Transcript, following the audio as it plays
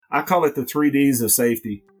I call it the 3Ds of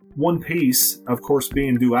safety. One piece, of course,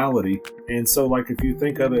 being duality. And so, like, if you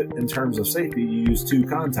think of it in terms of safety, you use two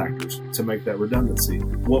contactors to make that redundancy.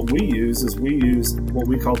 What we use what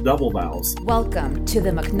we call double valves. Welcome to the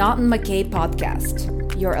McNaughton McKay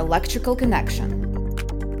podcast, your electrical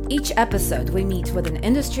connection. Each episode, we meet with an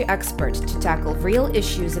industry expert to tackle real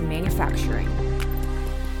issues in manufacturing.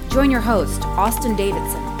 Join your host, Austin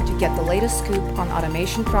Davidson, to get the latest scoop on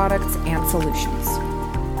automation products and solutions.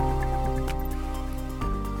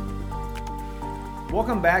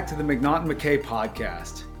 Welcome back to the McNaughton McKay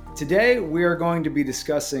podcast. Today, we are going to be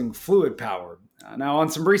discussing fluid power. Now, on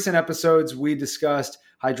some recent episodes, we discussed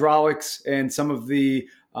hydraulics and some of the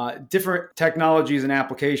different technologies and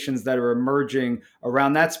applications that are emerging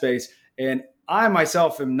around that space. And I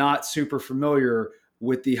myself am not super familiar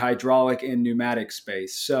with the hydraulic and pneumatic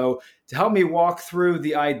space. So to help me walk through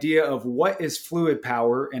the idea of what is fluid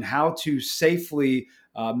power and how to safely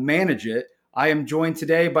manage it, I am joined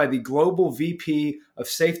today by the Global VP of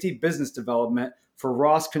Safety Business Development for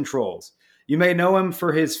Ross Controls. You may know him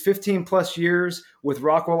for his 15 plus years with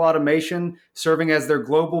Rockwell Automation, serving as their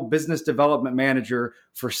Global Business Development Manager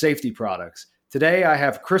for safety products. Today, I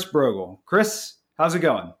have Chris Brogel. Chris, how's it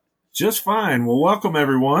going? Just fine. Well, welcome,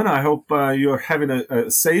 everyone. I hope you're having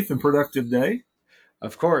a safe and productive day.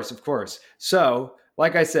 Of course. So,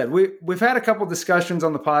 like I said, we've had a couple discussions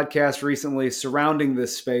on the podcast recently surrounding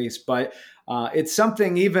this space, but it's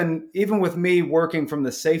something even with me working from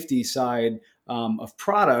the safety side of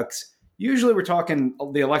products, usually we're talking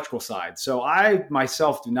the electrical side. So I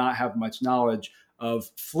myself do not have much knowledge of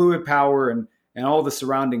fluid power and all the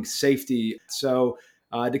surrounding safety. So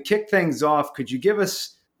to kick things off, could you give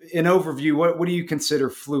us an overview? What do you consider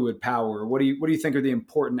fluid power? What do you think are the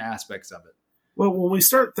important aspects of it? Well, when we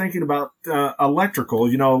start thinking about electrical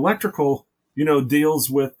deals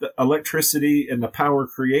with electricity and the power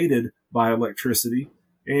created by electricity.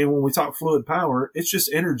 And when we talk fluid power, it's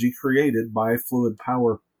just energy created by fluid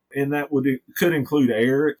power. And that could include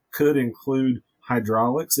air, it could include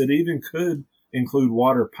hydraulics, it even could include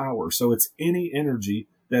water power. So it's any energy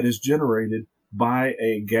that is generated by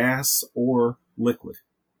a gas or liquid.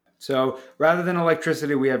 So rather than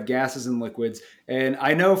electricity, we have gases and liquids. And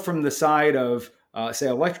I know from the side of, say,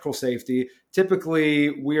 electrical safety,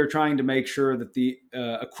 typically we are trying to make sure that the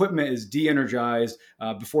equipment is de-energized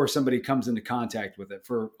before somebody comes into contact with it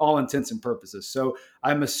for all intents and purposes. So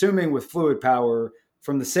I'm assuming with fluid power,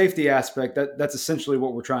 from the safety aspect, that's essentially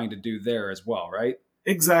what we're trying to do there as well, right?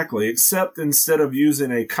 Exactly, except instead of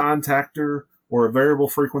using a contactor or a variable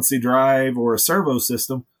frequency drive or a servo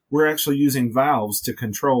system, we're actually using valves to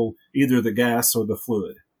control either the gas or the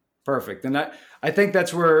fluid. Perfect. And I think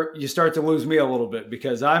that's where you start to lose me a little bit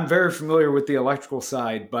because I'm very familiar with the electrical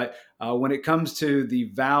side. But when it comes to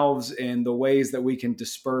the valves and the ways that we can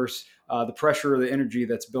disperse the pressure or the energy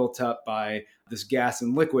that's built up by this gas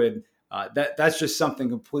and liquid, that's just something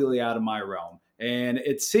completely out of my realm. And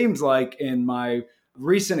it seems like in my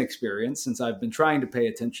recent experience, since I've been trying to pay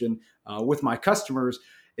attention with my customers,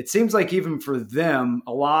 it seems like even for them,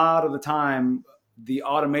 a lot of the time, the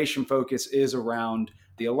automation focus is around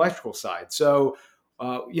the electrical side. So,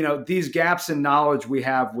 these gaps in knowledge we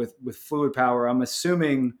have with fluid power, I'm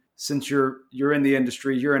assuming since you're in the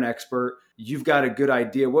industry, you're an expert, you've got a good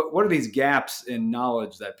idea. What are these gaps in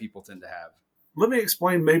knowledge that people tend to have? Let me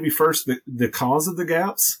explain maybe first the cause of the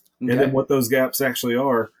gaps and then what those gaps actually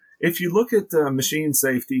are. If you look at machine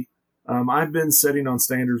safety, I've been sitting on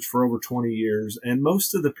standards for over 20 years, and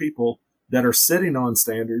most of the people that are sitting on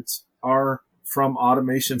standards are from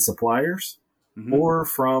automation suppliers or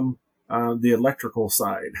from the electrical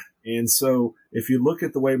side. And so if you look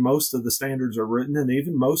at the way most of the standards are written, and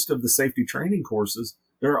even most of the safety training courses,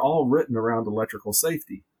 they're all written around electrical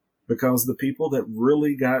safety because the people that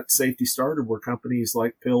really got safety started were companies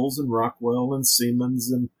like Pills and Rockwell and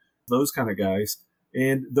Siemens and those kind of guys.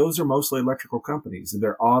 And those are mostly electrical companies, and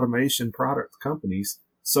they're automation product companies.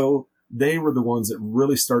 So they were the ones that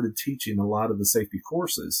really started teaching a lot of the safety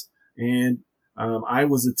courses. And I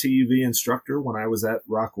was a TUV instructor when I was at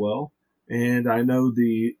Rockwell, and I know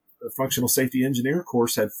the functional safety engineer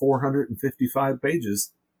course had 455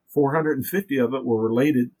 pages. 450 of it were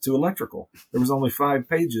related to electrical. There was only 5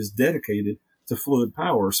 pages dedicated to fluid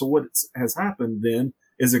power. So what has happened then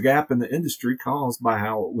is a gap in the industry caused by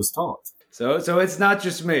how it was taught. So it's not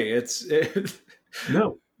just me.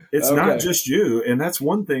 No, it's not just you. And that's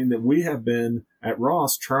one thing that we have been at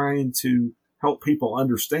Ross trying to help people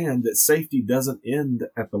understand, that safety doesn't end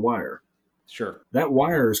at the wire. Sure. That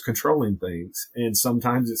wire is controlling things. And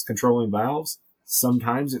sometimes it's controlling valves.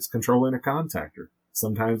 Sometimes it's controlling a contactor.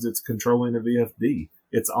 Sometimes it's controlling a VFD.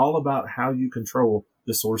 It's all about how you control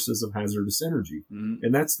the sources of hazardous energy. Mm-hmm.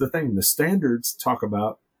 And that's the thing. The standards talk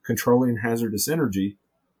about controlling hazardous energy,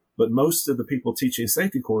 but most of the people teaching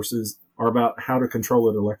safety courses are about how to control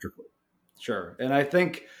it electrically. Sure. And I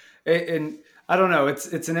think, and I don't know,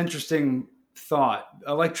 it's an interesting thought.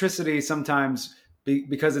 Electricity sometimes,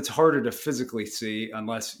 because it's harder to physically see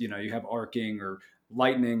unless, you have arcing or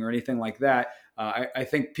lightning or anything like that. I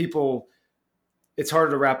think people, it's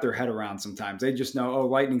harder to wrap their head around sometimes. They just know, oh,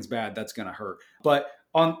 lightning's bad, that's going to hurt. But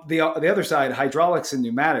on the other side, hydraulics and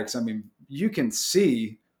pneumatics, I mean, you can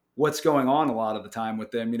see what's going on a lot of the time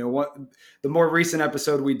with them. What the more recent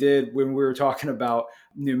episode we did when we were talking about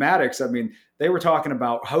pneumatics, I mean, they were talking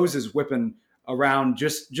about hoses whipping around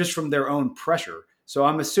just from their own pressure. So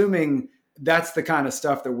I'm assuming that's the kind of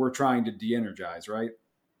stuff that we're trying to de-energize, right?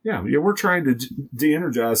 Yeah, we're trying to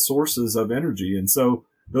de-energize sources of energy. And so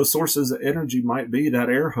those sources of energy might be that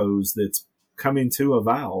air hose that's coming to a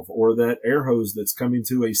valve, or that air hose that's coming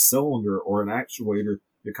to a cylinder or an actuator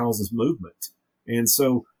that causes movement. And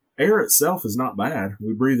so air itself is not bad.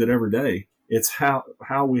 We breathe it every day. It's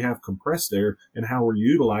how we have compressed air and how we're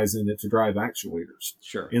utilizing it to drive actuators.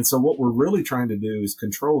 Sure. And so what we're really trying to do is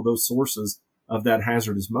control those sources of that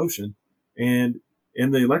hazardous motion. And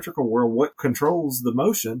in the electrical world, what controls the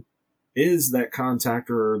motion is that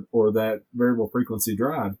contactor or that variable frequency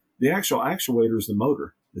drive. The actual actuator is the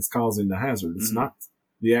motor that's causing the hazard. It's not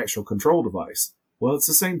the actual control device. Well, it's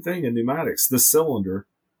the same thing in pneumatics. The cylinder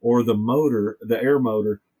or the motor, the air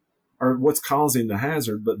motor, are what's causing the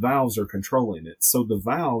hazard, but valves are controlling it. So the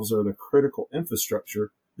valves are the critical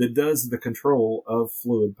infrastructure that does the control of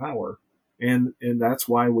fluid power. And that's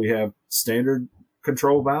why we have standard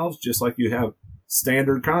control valves, just like you have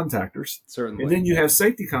standard contactors. Certainly. And then you have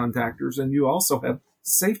safety contactors, and you also have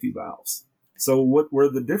safety valves. So where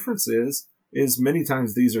the difference is many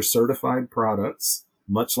times these are certified products,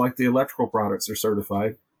 much like the electrical products are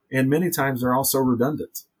certified, and many times they're also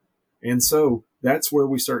redundant. And so that's where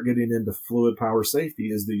we start getting into fluid power safety,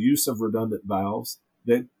 is the use of redundant valves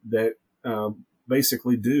that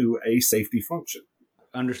basically do a safety function.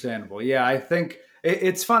 Understandable. Yeah, I think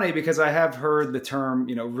it's funny because I have heard the term,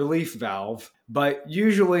 relief valve, but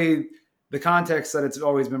usually the context that it's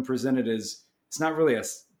always been presented is it's not really a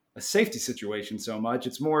safety situation so much.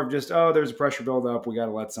 It's more of just, oh, there's a pressure buildup, we got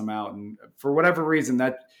to let some out. And for whatever reason,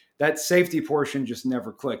 that safety portion just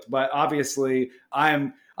never clicked. But obviously,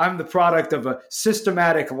 I'm the product of a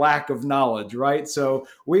systematic lack of knowledge, right? So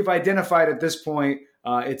we've identified at this point,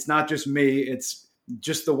 it's not just me, it's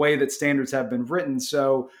just the way that standards have been written.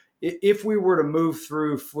 So if we were to move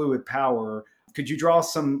through fluid power, could you draw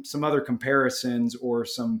some other comparisons or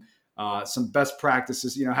some best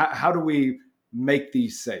practices? How do we make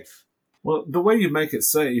these safe? Well, the way you make it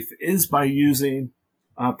safe is by using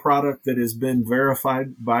a product that has been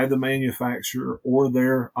verified by the manufacturer or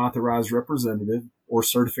their authorized representative or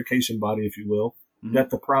certification body, if you will,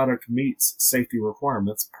 that the product meets safety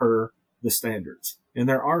requirements per the standards. And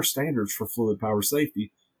there are standards for fluid power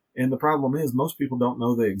safety. And the problem is most people don't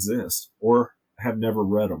know they exist or have never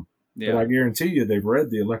read them. Yeah. But I guarantee you they've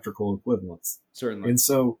read the electrical equivalents. Certainly. And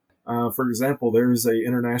so, for example, there is an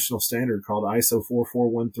international standard called ISO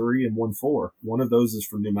 4413 and 14. One of those is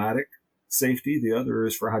for pneumatic safety. The other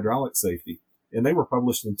is for hydraulic safety. And they were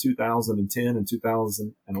published in 2010 and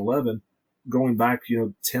 2011, going back,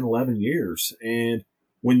 10, 11 years. And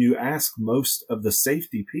when you ask most of the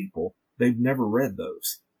safety people, they've never read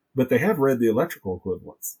those, but they have read the electrical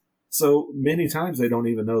equivalents. So many times they don't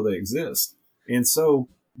even know they exist. And so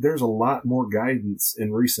there's a lot more guidance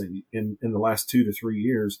in the last 2 to 3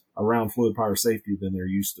 years around fluid power safety than there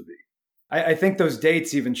used to be. I think those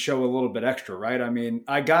dates even show a little bit extra, right? I mean,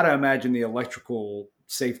 I got to imagine the electrical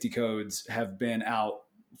safety codes have been out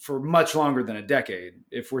for much longer than a decade.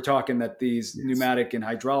 If we're talking that these pneumatic and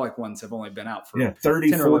hydraulic ones have only been out for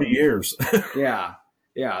 30, 40 years. Yeah.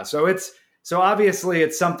 So obviously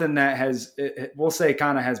it's something that we'll say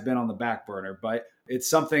kind of has been on the back burner, but it's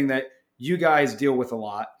something that you guys deal with a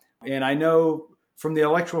lot. And I know from the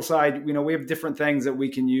electrical side, we have different things that we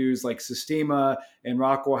can use, like Sistema, and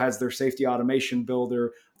Rockwell has their safety automation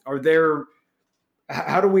builder.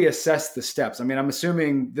 How do we assess the steps? I mean, I'm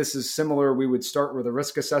assuming this is similar. We would start with a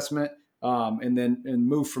risk assessment and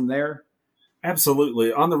move from there.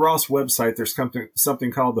 Absolutely. On the Ross website, there's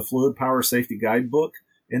something called the Fluid Power Safety Guidebook,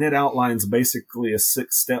 and it outlines basically a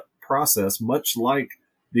 6-step process, much like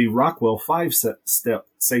the Rockwell 5-step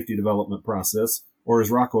safety development process, or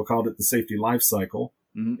as Rockwell called it, the safety life cycle.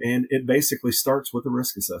 Mm-hmm. And it basically starts with a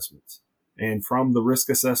risk assessment. And from the risk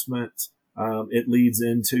assessment, it leads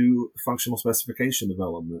into functional specification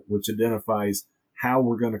development, which identifies how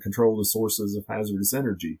we're going to control the sources of hazardous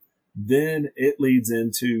energy. then it leads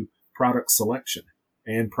into product selection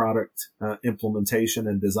and product implementation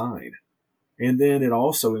and design. And then it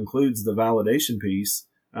also includes the validation piece,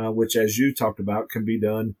 which, as you talked about,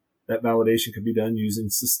 that validation can be done using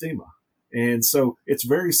Systema. And so it's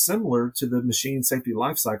very similar to the machine safety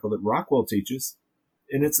lifecycle that Rockwell teaches,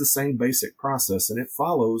 and it's the same basic process, and it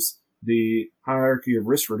follows the hierarchy of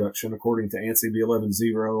risk reduction according to ANSI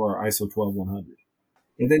B11.0 or ISO 12100.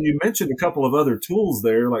 And then you mentioned a couple of other tools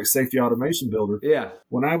there, like Safety Automation Builder. Yeah.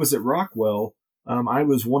 When I was at Rockwell, I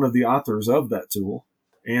was one of the authors of that tool.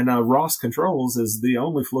 And Ross Controls is the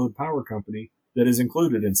only fluid power company that is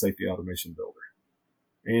included in Safety Automation Builder.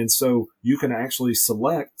 And so you can actually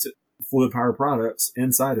select fluid power products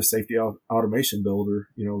inside of Safety Automation Builder,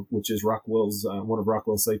 which is Rockwell's one of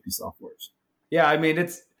Rockwell's safety softwares. Yeah, I mean,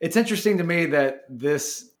 it's interesting to me that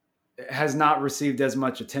this has not received as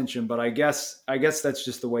much attention, but I guess that's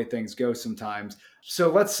just the way things go sometimes. So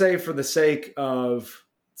let's say, for the sake of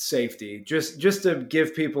safety, just to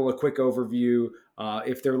give people a quick overview,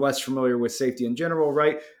 if they're less familiar with safety in general,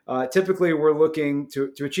 right? Typically, we're looking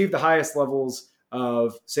to achieve the highest levels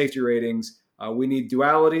of safety ratings. We need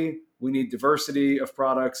duality, we need diversity of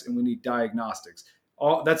products, and we need diagnostics.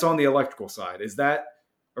 All that's on the electrical side.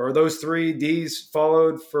 Are those 3 Ds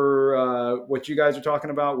followed for what you guys are talking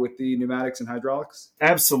about with the pneumatics and hydraulics?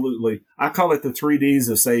 Absolutely. I call it the 3 Ds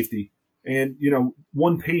of safety. And,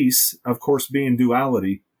 one piece, of course, being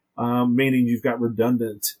duality, meaning you've got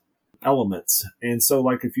redundant elements. And so,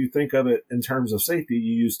 like, if you think of it in terms of safety,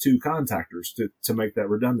 you use 2 contactors to make that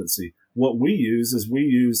redundancy. What we use is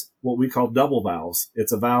what we call double valves.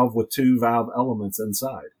 It's a valve with 2 valve elements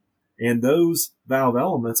inside. And those valve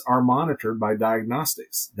elements are monitored by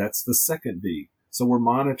diagnostics. That's the second D. So we're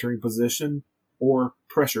monitoring position or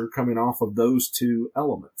pressure coming off of those 2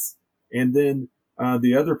 elements. And then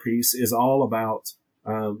the other piece is all about,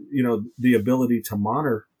 the ability to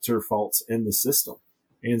monitor faults in the system.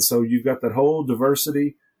 And so you've got that whole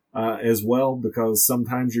diversity as well, because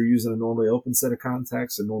sometimes you're using a normally open set of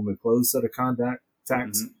contacts, a normally closed set of contacts.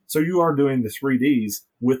 Mm-hmm. So you are doing the 3 Ds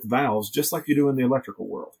with valves, just like you do in the electrical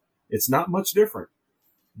world. It's not much different.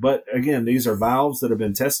 But again, these are valves that have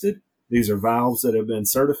been tested. These are valves that have been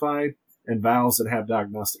certified, and valves that have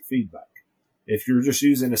diagnostic feedback. If you're just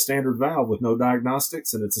using a standard valve with no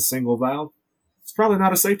diagnostics and it's a single valve, it's probably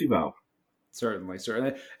not a safety valve. Certainly.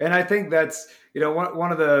 And I think that's,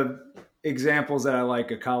 one of the examples that I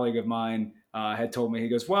like, a colleague of mine had told me. He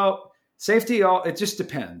goes, well, safety, it just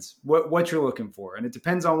depends what you're looking for. And it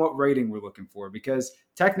depends on what rating we're looking for, because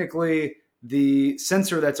technically the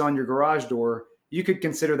sensor that's on your garage door, you could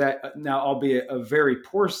consider that now, albeit a very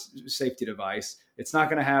poor safety device. It's not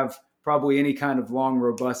going to have probably any kind of long,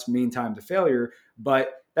 robust mean time to failure,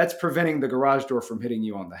 but that's preventing the garage door from hitting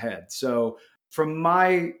you on the head. So from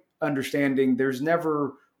my understanding, there's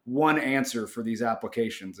never one answer for these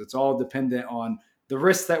applications. It's all dependent on the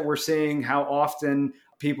risks that we're seeing, how often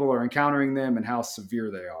people are encountering them, and how severe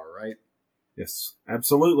they are, right? Yes,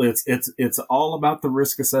 absolutely. It's all about the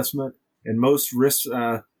risk assessment. And most risk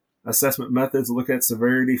assessment methods look at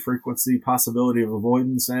severity, frequency, possibility of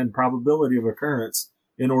avoidance, and probability of occurrence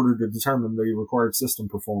in order to determine the required system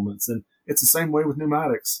performance. And it's the same way with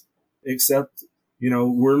pneumatics, except,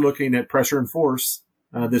 we're looking at pressure and force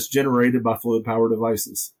that's generated by fluid power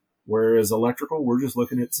devices. Whereas electrical, we're just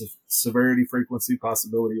looking at severity, frequency,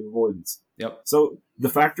 possibility of avoidance. Yep. So the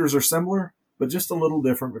factors are similar, but just a little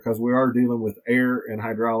different, because we are dealing with air and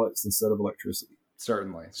hydraulics instead of electricity.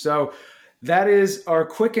 Certainly. So that is our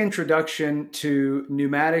quick introduction to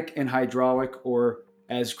pneumatic and hydraulic, or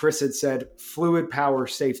as Chris had said, fluid power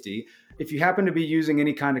safety. If you happen to be using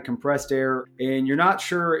any kind of compressed air and you're not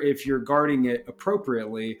sure if you're guarding it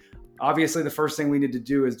appropriately, obviously the first thing we need to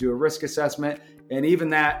do is do a risk assessment. And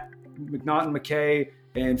even that, McNaughton McKay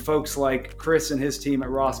and folks like Chris and his team at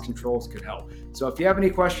Ross Controls could help. So if you have any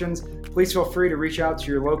questions, please feel free to reach out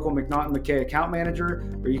to your local McNaughton McKay account manager,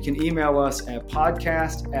 or you can email us at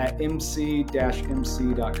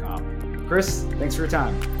podcast@mc-mc.com. Chris, thanks for your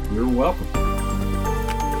time. You're welcome.